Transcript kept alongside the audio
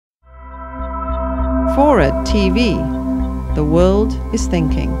FORA.tv. The world is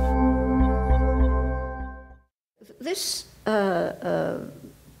thinking. This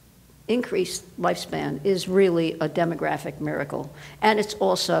increased lifespan is really a demographic miracle, and it's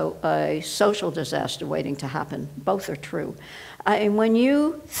also a social disaster waiting to happen. Both are true. And when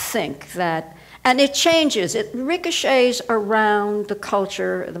you think that, and it changes, it ricochets around the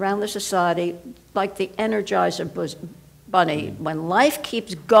culture, around the society, like the Energizer Bunny. When life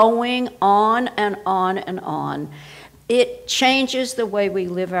keeps going on and on and on, it changes the way we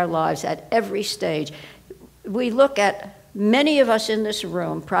live our lives at every stage. We look at, many of us in this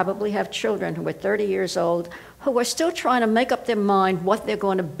room probably have children who are 30 years old who are still trying to make up their mind what they're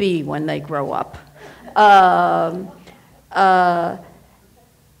going to be when they grow up.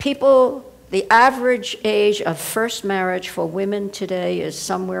 The average age of first marriage for women today is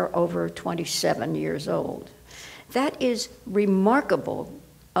somewhere over 27 years old. That is remarkable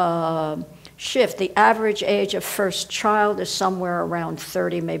shift. The average age of first child is somewhere around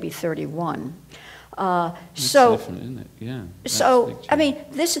 30, maybe 31. So different, isn't it? Yeah. So I mean,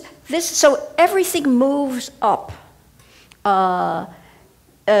 so everything moves up.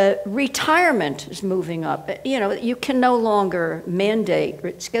 Retirement is moving up. You know, you can no longer mandate.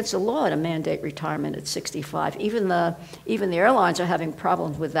 It's against the law to mandate retirement at 65. Even the airlines are having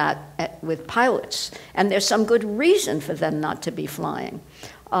problems with that with pilots, and there's some good reason for them not to be flying.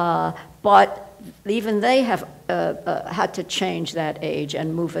 But even they have had to change that age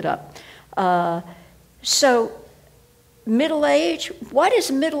and move it up. So middle age, what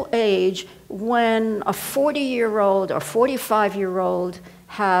is middle age when a 40-year-old or 45-year-old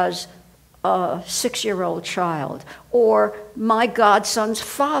has a 6-year-old child? Or my godson's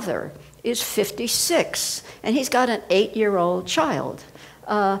father is 56, and he's got an 8-year-old child.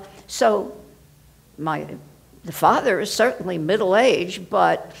 So the father is certainly middle-aged,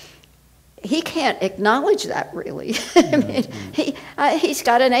 but he can't acknowledge that, really. I mean, he's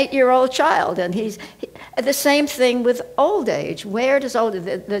got an 8-year-old child, and the same thing with old age. Where does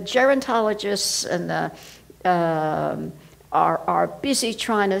the gerontologists and are busy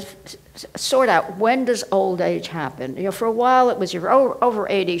trying to sort out when does old age happen. You know, for a while it was you're over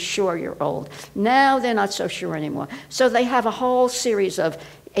 80, sure you're old. Now they're not so sure anymore. So they have a whole series of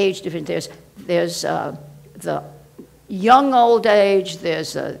age different. There's the young old age,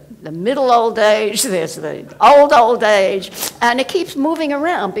 there's the middle old age, there's the old age, and it keeps moving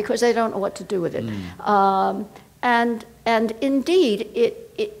around because they don't know what to do with it. And indeed,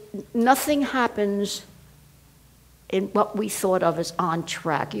 nothing happens in what we thought of as on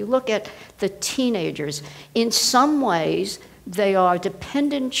track. You look at the teenagers, in some ways they are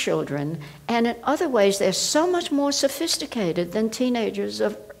dependent children, and in other ways they're so much more sophisticated than teenagers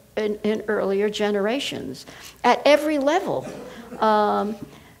in earlier generations at every level.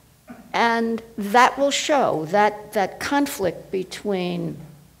 And that will show that conflict between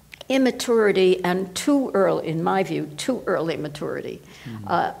immaturity and too early, in my view, too early maturity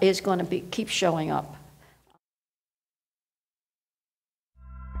is going to keep showing up.